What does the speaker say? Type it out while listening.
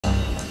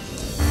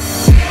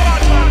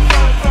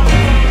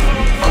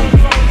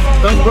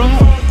bro.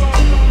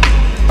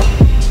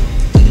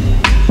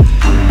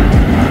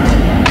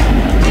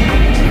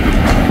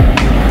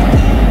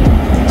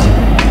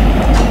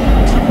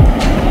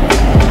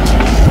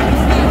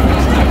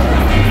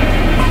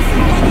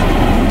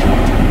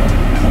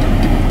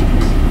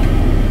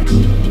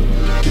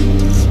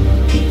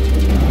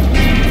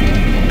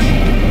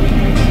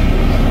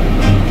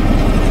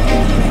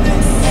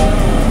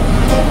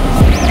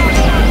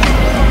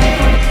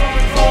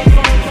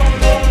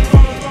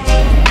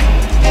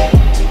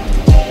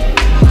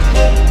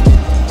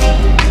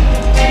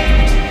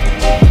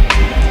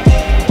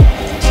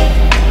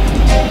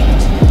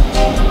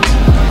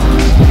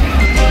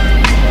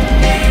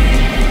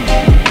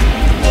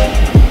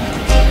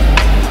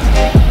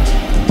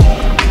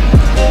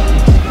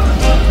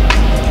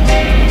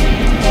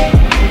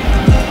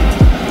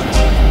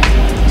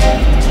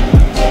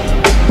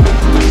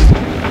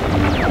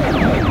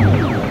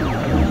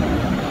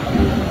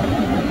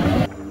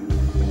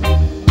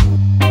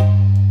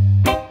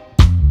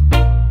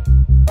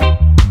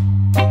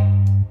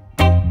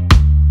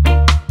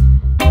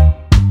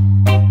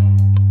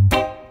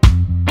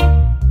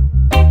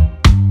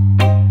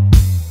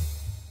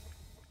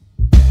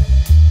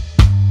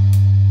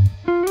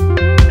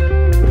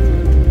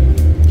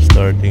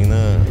 Starting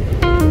na.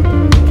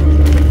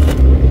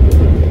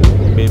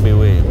 Baby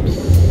waves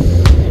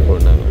for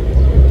now.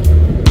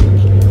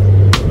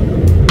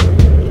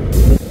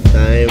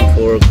 Time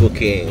for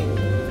cooking.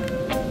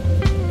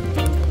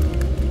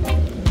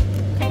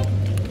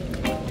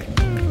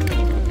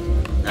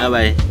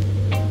 Bye.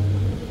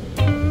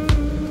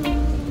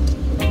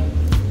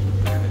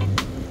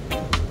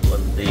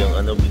 Konti yung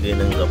ano bigay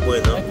ng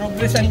kapoy, no?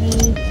 Progress ang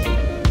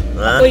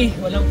ha? Uy,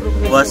 walang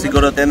progress. Kuha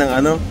siguro tayo ng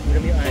ano?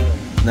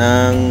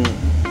 Ng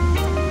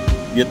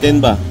butane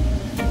ba?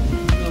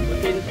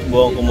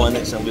 Buong kumuha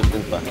ng isang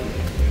butane pa.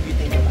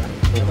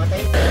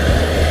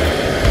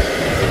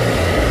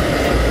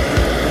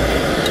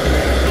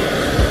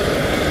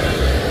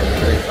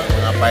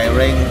 Mga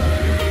Pyring,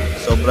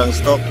 sobrang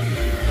stock.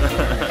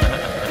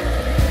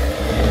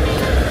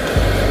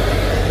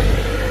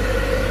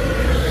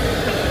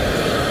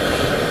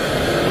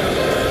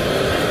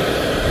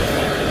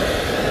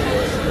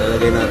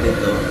 Lalagay natin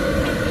to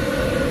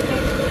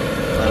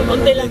para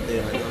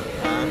mag-complete yung ano.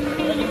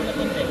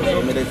 So,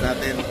 minutes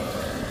natin.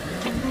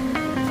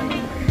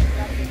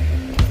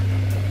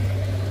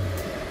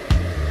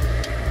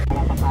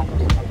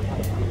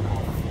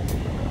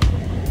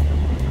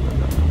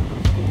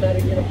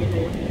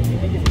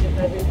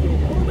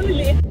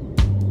 Maliliit.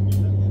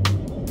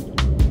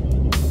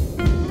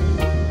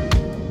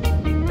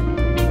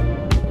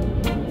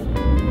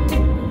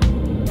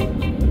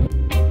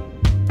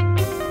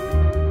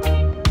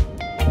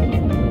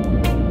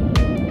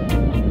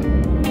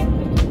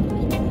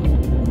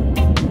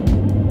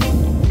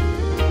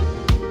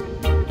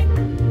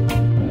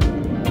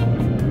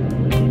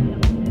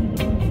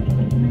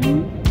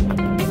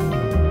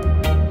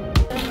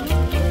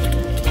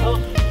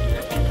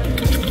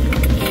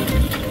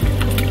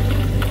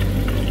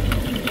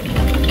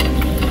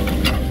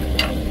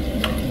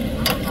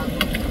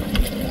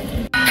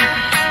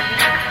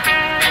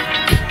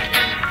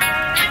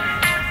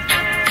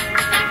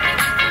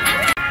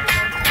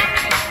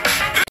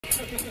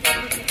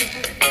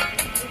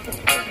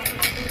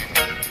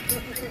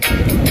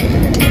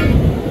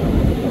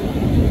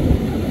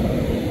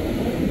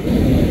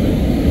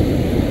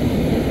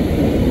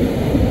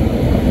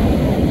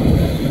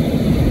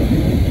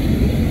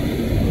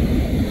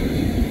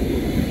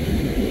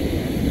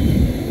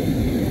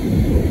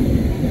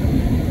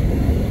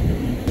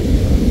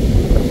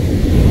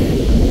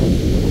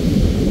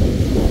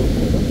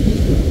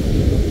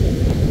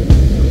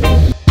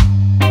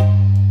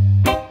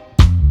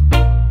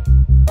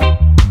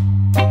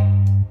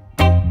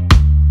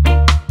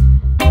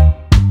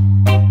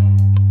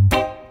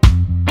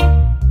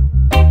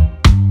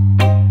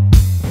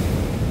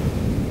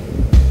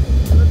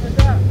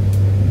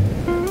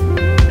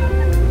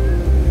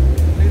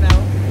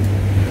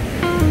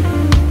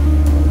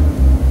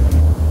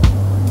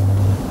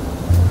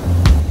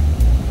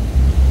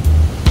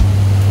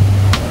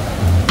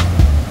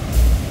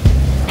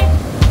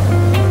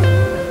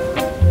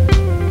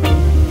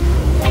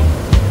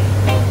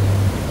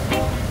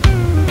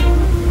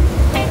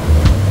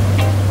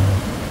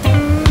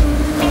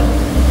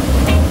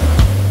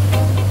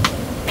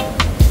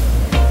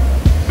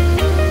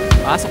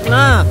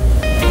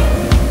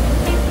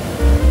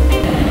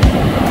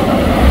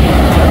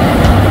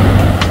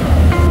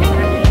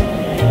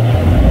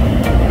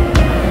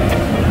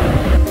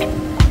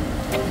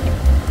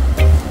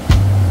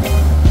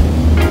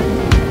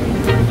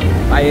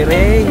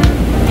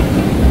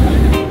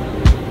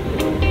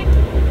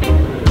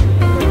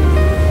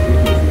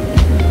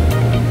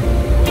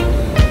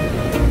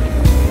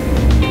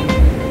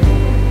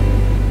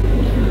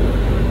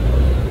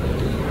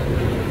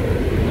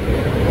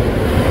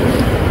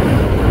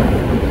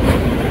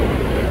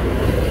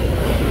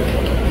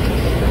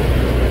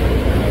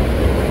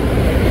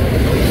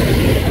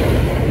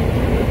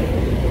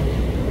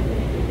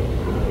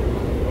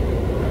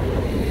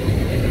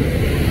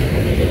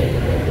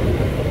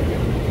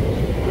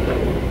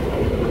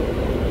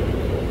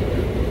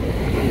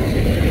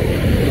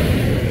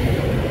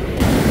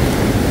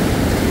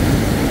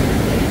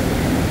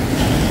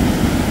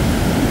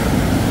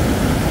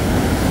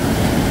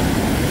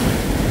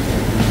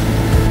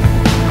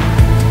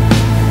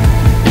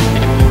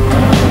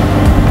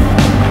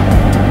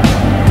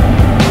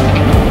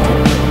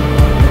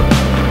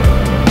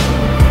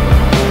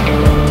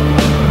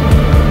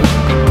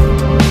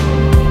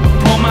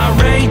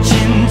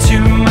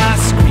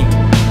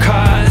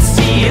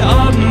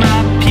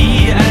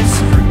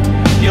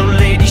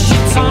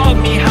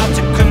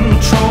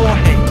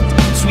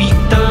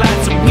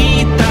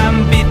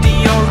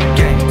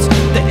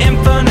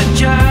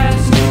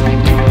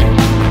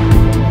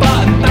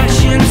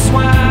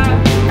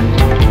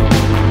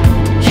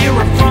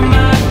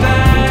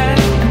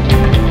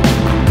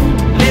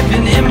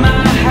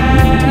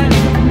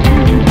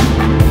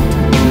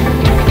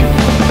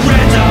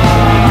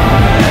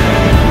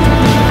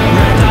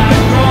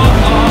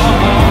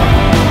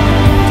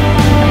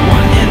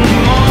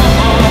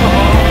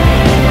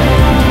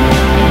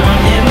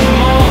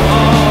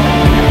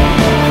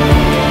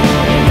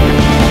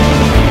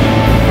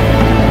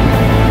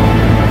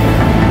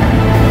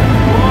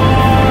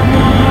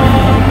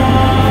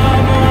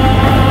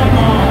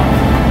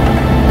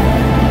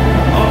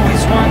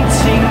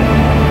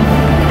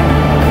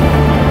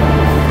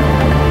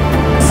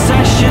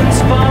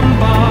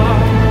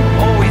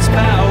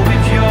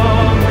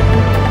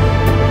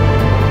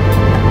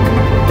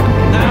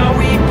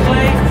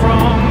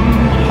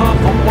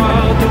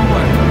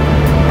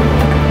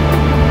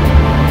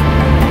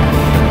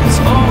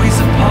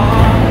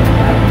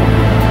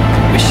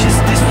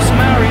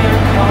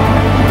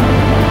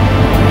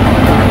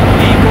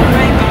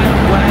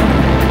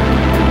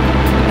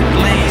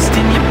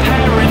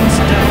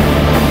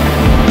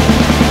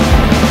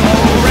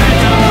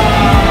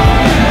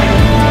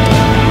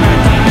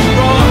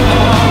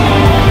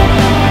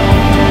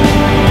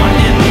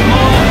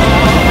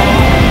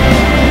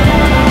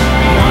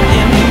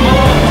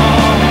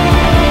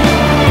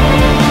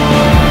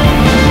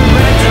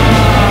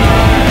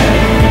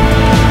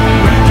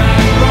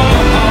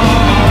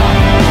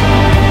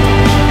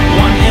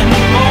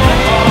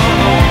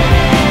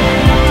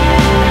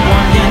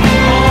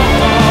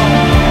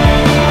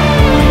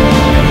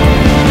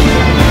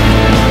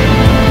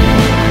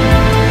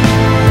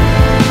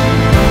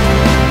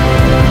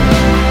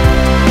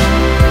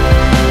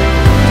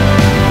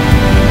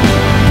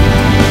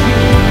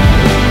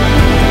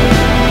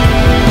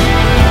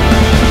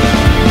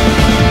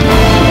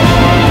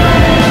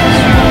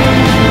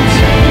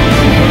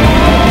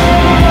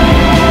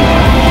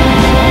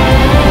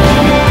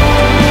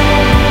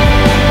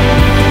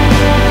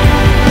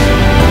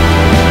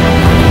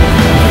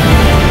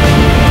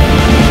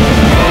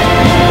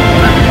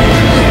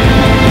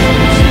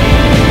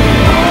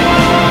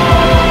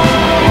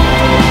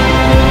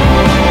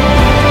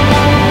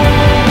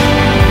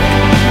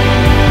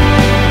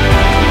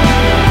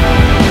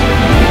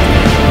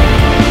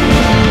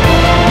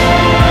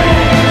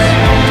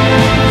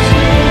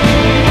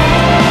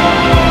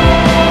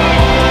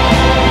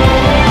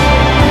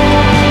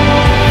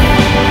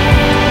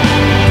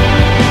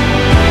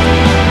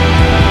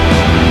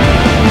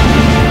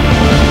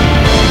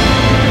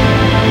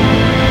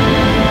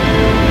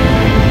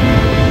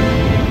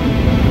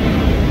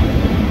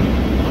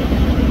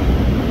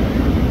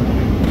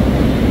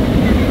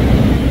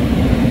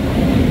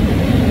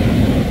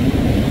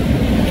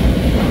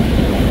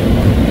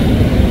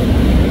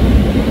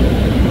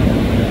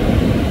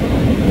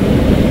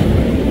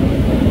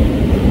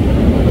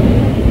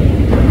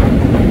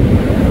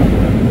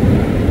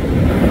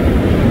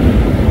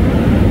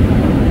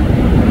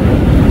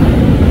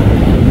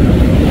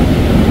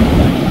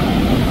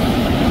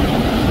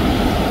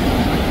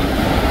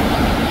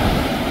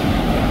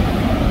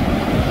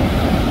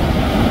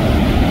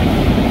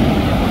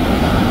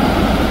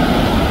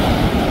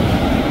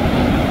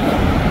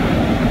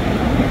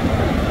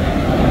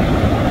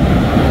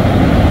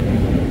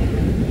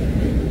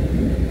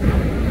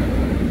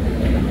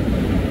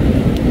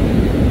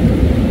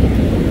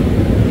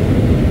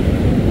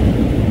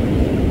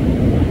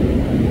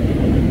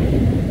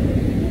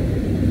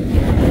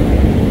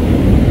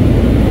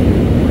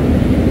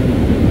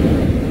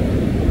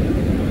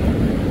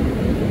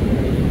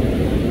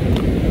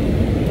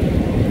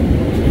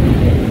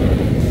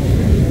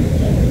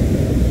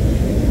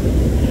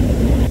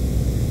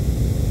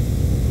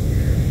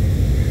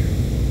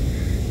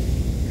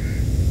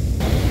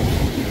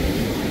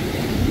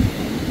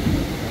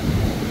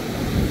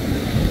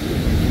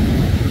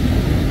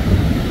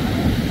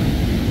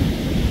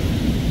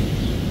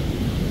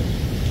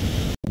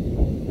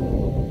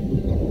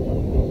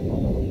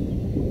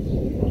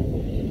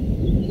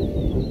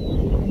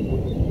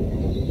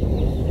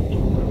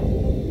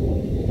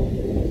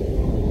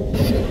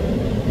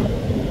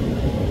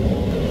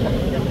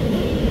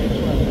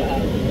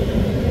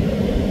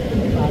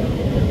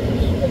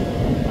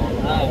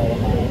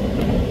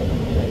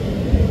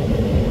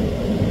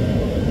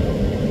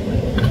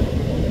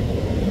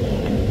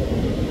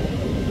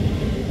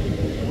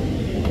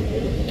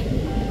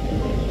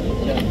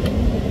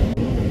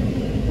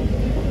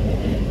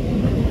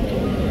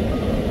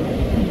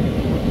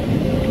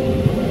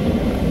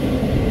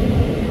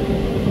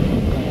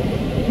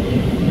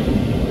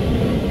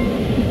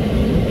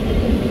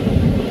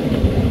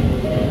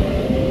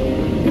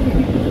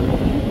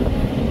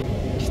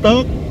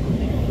 stock?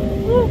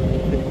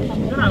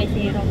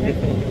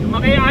 Yung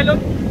makayalon.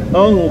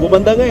 Oo,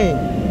 gumanda nga eh.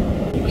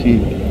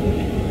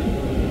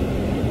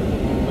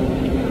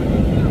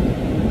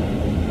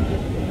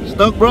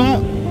 Stock bro.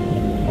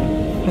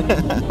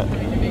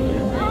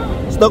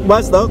 Stock ba?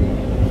 Stock?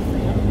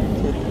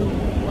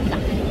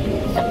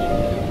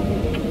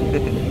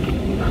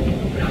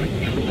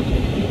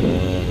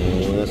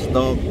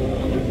 Stock.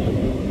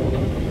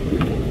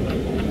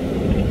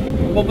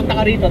 Pupunta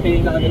ka rito,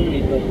 tingin ka ganun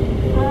dito.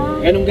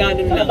 Ganun lang.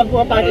 Kapag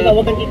pumapasok ka,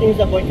 huwag kang titingin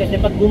sa board kasi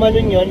pag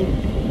gumanon yun,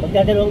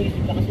 magdadalawang isip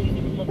ka kasi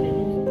isip mo.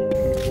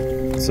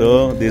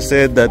 So they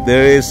said that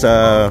there is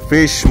a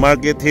fish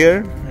market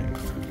here.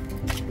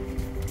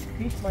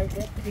 Fish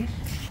market? Fish?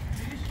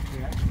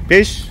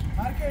 Fish?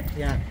 Market?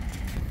 Yeah.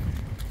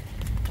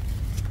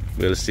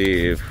 We'll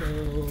see if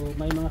So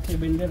may mga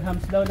 7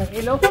 dirhams daw ng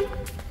kilo.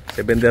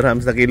 7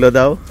 dirhams na kilo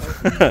daw.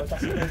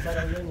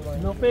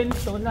 No pen,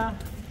 tuna.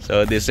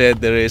 So they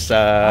said there is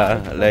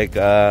like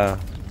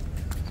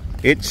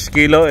each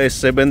kilo is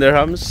 7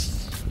 dirhams,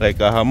 like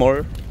a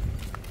hamor.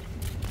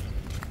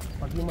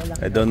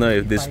 I don't know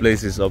if this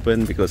place is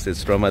open because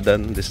it's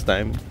Ramadan this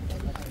time.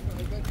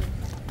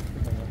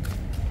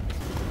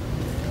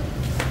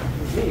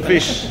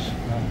 Fish.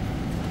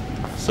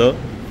 So,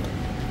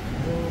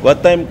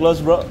 what time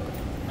close, bro?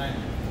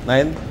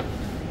 9.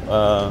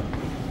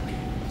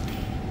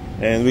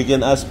 And we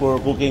can ask for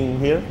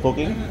cooking here.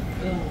 Cooking.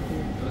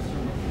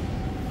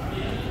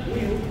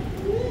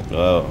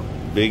 Wow,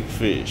 big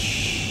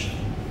fish.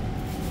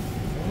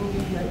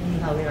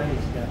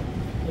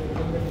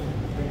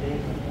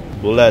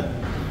 Bulat.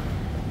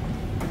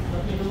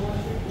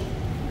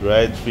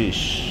 Dried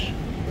fish.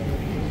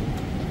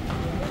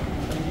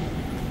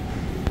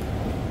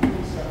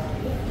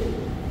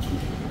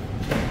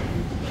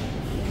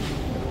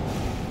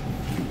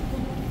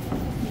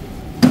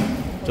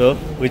 So,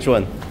 which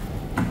one?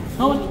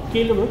 How much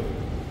kilo bro?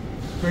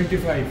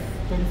 25.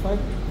 25?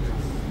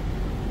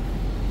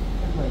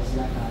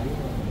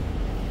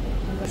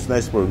 It's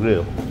nice for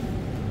grill.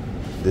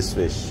 This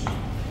fish.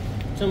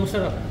 So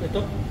masarap.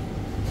 Ito?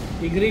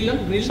 I-grill lang?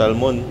 Grill?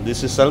 Salmon.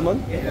 This is salmon?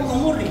 Ito,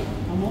 amor eh.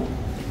 Amor?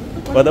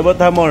 What about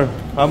hamor?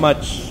 How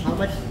much? How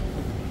much?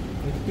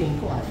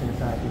 15 ko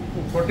sinasabi.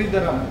 40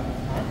 dirham.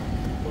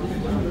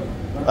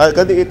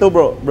 Kandi ito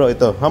bro. Bro,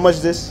 ito. How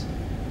much this?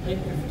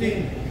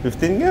 15.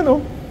 15 nga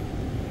no?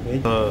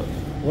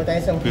 Huwag tayo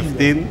isang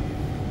 15.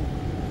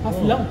 Half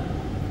lang.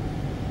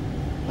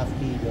 Half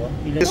kilo.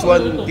 This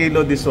 1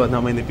 kilo, this one,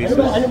 how many pieces?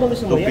 Ano ba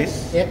gusto mo 2 yan?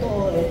 piece? Ito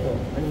o ito?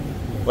 Ano?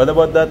 What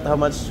about that? How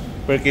much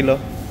per kilo?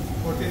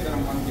 40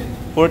 dirham one kilo.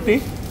 40?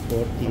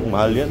 40.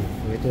 Mahal yan.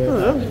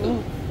 Ito.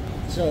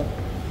 So,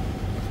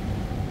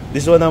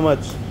 This one how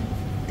much?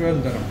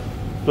 12 dirham.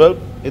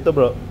 12? Ito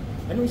bro.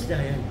 anong isda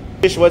yan?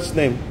 Fish, what's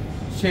name?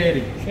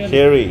 Sherry.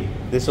 Sherry.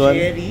 This one?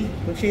 Sherry?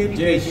 Kung sherry,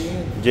 Jace. pwede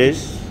yan.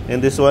 Jace.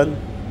 And this one?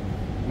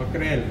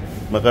 Mackerel.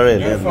 Mackerel.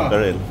 Alpha. Yan,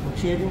 mackerel. Kung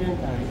sherry na lang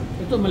tayo.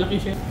 Ito, malaki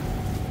siya.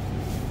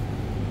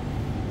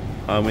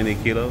 How many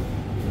kilo?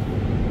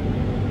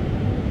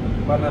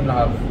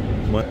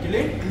 1.5. What?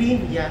 Clean,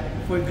 yeah.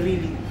 For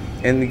grilling.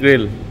 And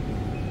grill.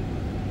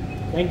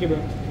 Thank you bro.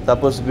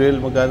 Tapos grill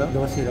magkano?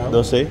 12 raw.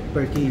 12?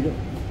 Per kilo.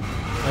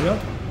 Ano?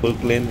 Full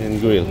clean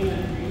and grill.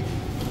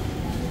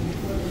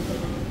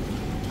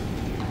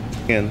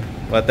 Yan.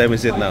 What time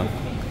is it now?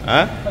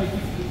 Huh?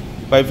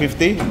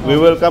 5:50? We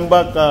will come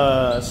back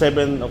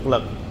 7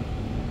 o'clock.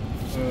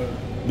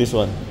 This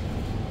one.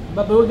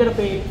 But we're gonna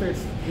pay it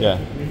first.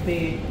 Yeah. We'll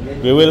pay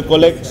it. We will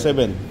collect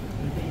 7.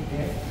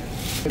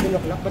 7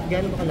 o'clock? Ba't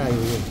gano'n ba kalayo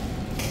yun?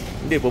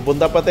 Hindi,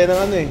 pupunta pa tayo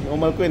ng ano eh.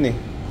 Umm Al Quwain eh.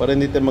 Para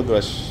hindi tayo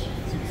mag-rush.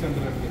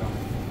 600 dirham.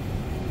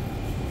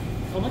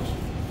 How much?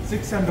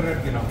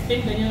 600 dirham.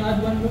 Okay, then you add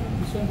one bro.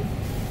 This one.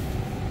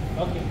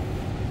 Okay.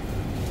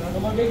 No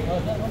more big? Oh,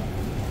 that one?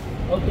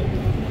 Okay.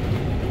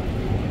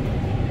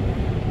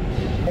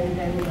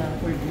 Dahil na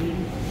for green.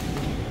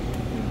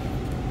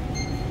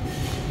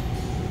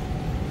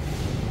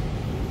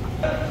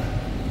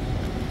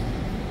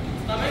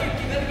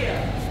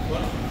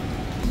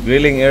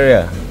 Grilling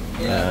area.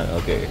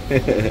 Okay.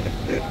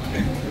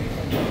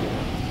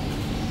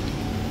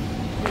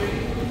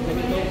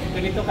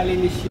 Ganito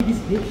kalinis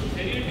yun.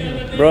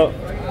 Bro,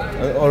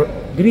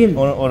 Grill.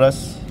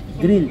 oras?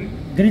 Grill.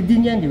 Grill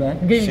din yan, di ba?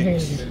 Grill.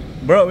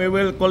 Bro, we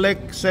will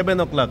collect 7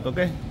 o'clock,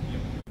 okay?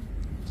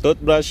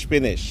 Toothbrush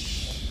finish.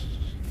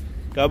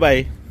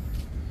 Kabay.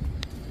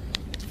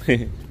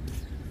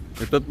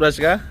 May toothbrush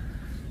ka?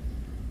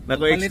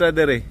 Naku extra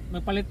dere.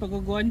 Magpalit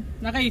pagkukuhan.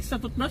 Naka-extra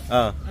toothbrush?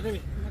 Ah.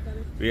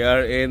 We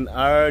are in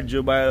our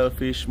Jubail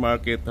Fish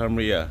Market,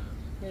 Hamria.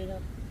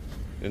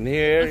 In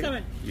here,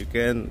 you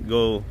can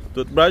go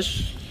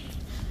toothbrush.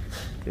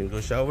 You can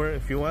go shower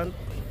if you want.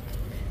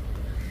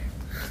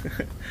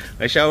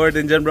 May shower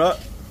din dyan, bro?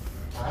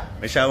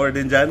 May shower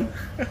din dyan?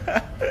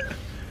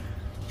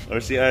 Or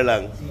CR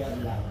lang? CR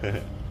lang.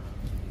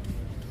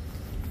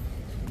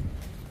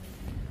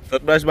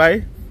 Toothbrush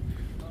ba?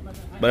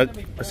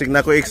 Pasig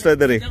na ko extra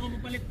dere.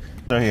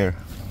 Here.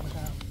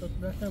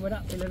 Toothbrush na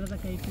wala. Pila na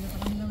kayo. Pila na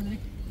kanila.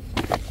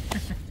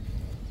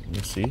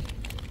 You see?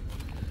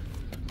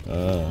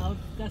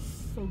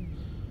 Outcast so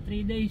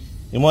 3 days.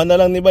 Yung mga na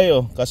lang ni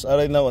Bayo, kas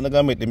aray na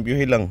nagamit,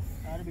 impyuhi lang.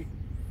 Arabi.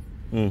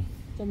 Hmm.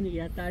 Saan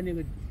ni yata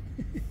ni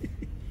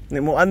Ni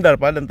mo andar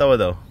pa lang tawa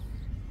daw.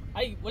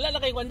 Ay, wala na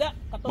kay Wanda.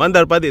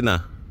 Mandar pa di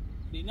na.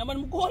 Di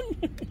naman mo kuhon.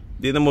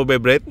 Di na mo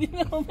vibrate. Di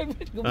naman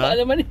vibrate. Gumpa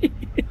naman eh.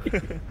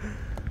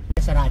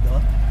 Sarado?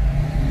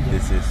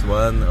 This is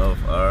one of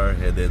our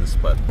hidden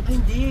spot. Ay,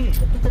 hindi.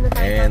 Nagpunta na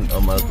tayo And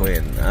Umm Al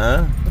Quwain.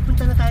 Ha?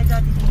 Nagpunta na tayo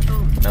dati dito.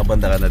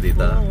 Napunta ka na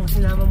dito? Oo,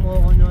 sinama mo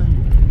ako noon.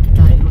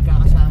 Tayo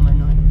magkakasama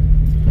noon.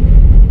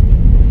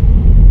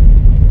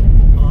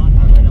 Oo,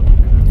 tama lang ko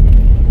na.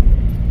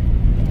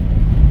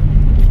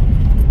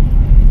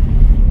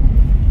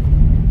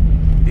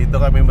 Dito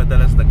kami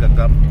madalas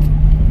nagka-camp.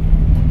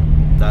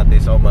 Dati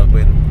sa Umm Al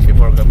Quwain.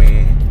 Before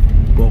kami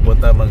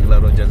pupunta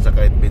maglaro dyan sa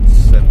Kite Beach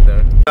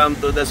Center. Come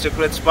to the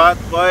secret spot,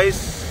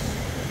 boys.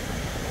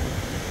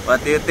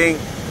 What do you think?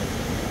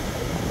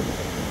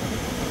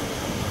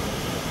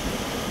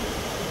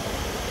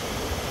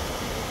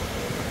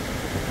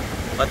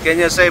 What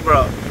can you say,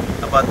 bro,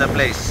 about the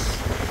place?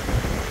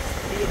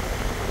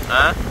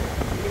 Huh?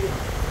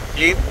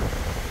 Clean?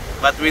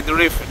 But with the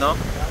reef, no?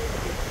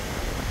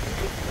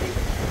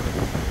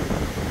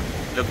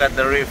 Look at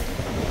the reef.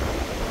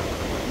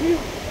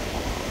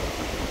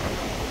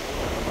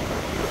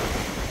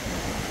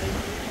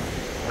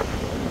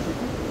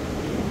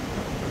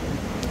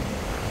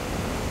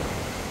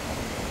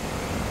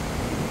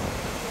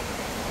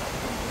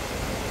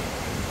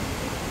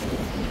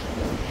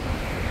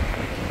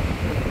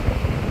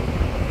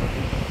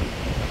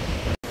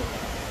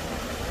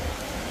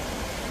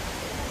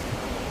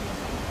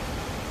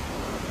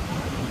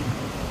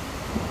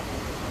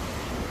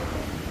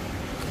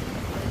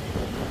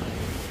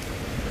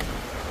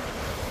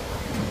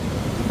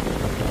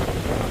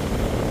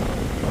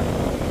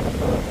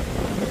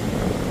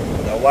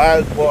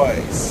 Wild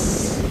boys.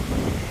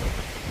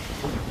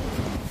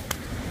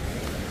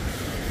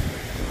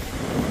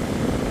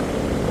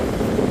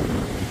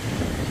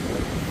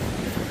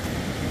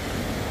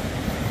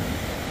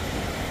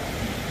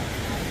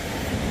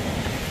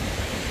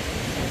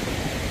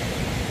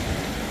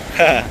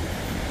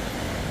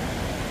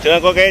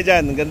 Tingnan ko kayo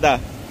dyan, ang ganda.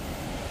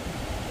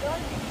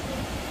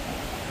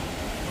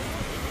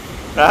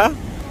 Ha?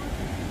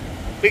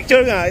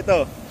 Picture nga,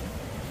 ito.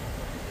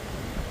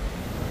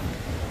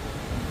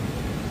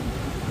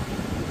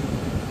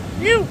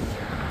 You.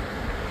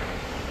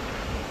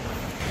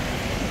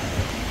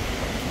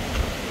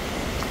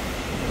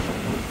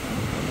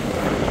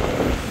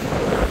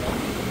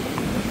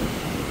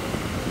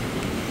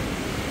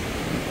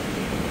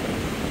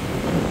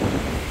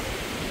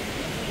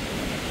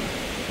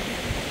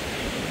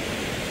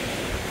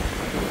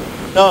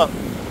 No,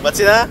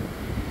 what's it?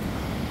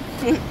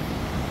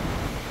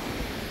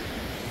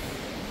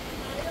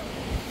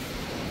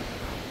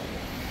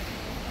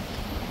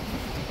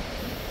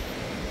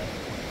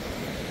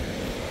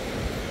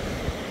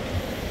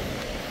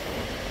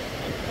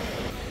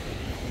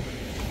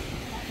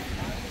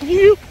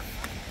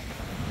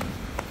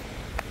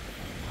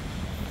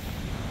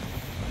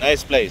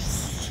 Nice place.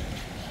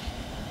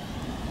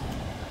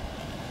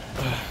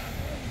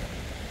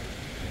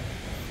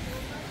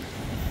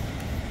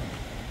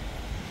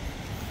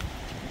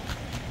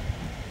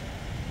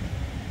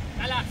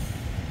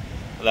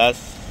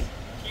 Last.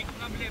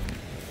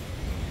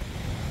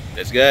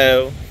 Let's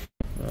go.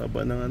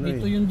 Haba ng ano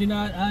Ito eh. yung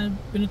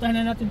pinuntahan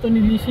na natin to ni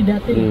Lizzie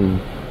dati.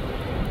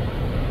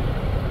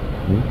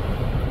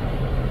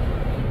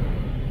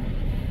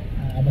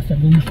 Basta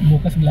dun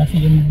bukas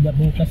glassy yung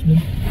bukas dun.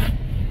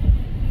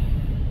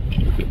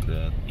 Look at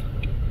that.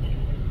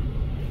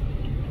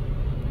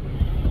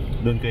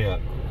 Doon kaya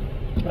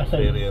sa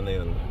area na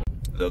yun.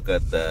 Look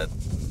at that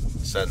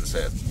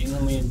sunset.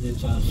 Tingnan mo yun din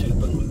sa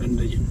cellphone,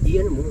 maganda yun.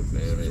 Iyan mo.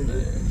 Very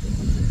nice.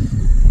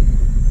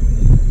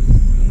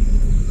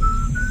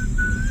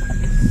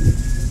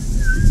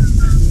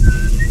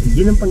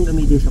 Yun ang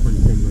panggamitin sa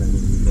content mo.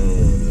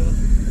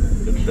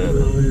 Ganda.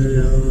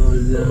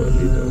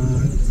 Dito.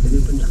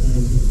 Naging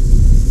panlakihan.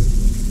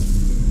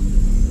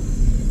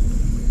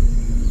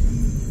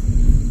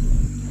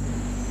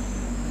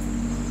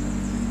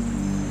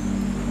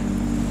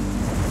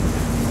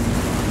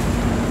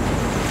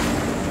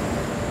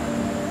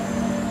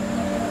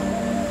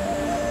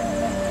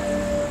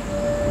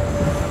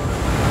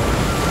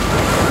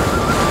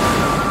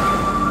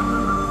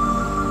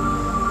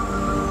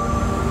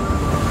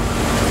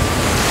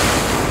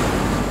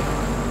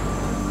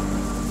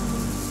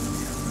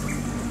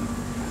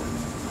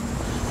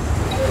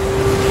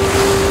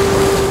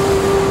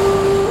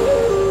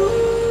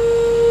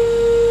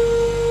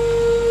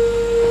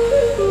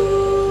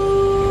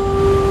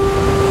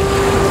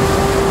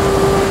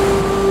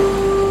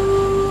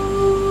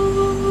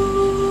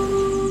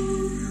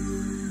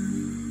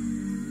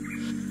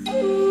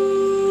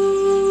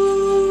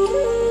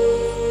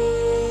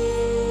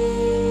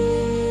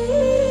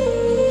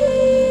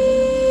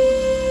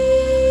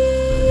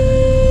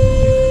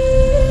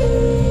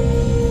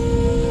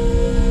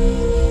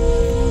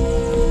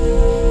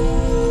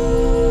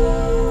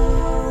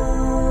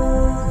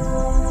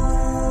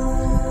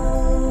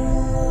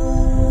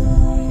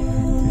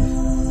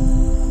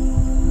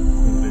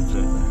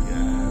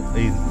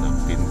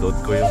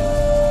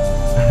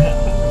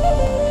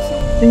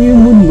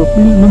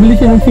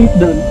 siya nag-sit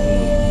down.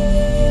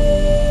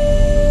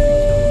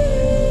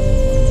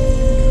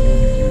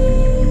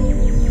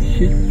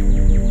 Shit.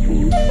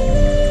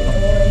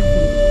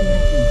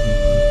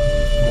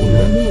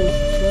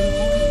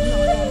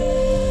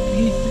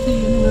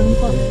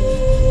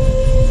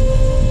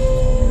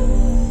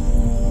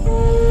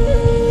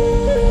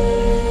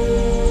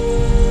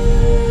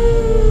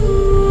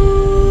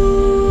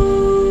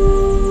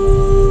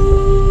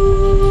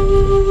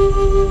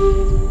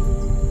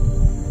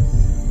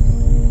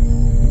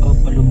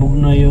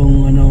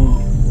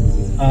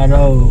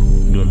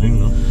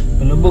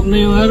 Palubog na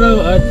yung araw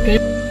at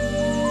kaya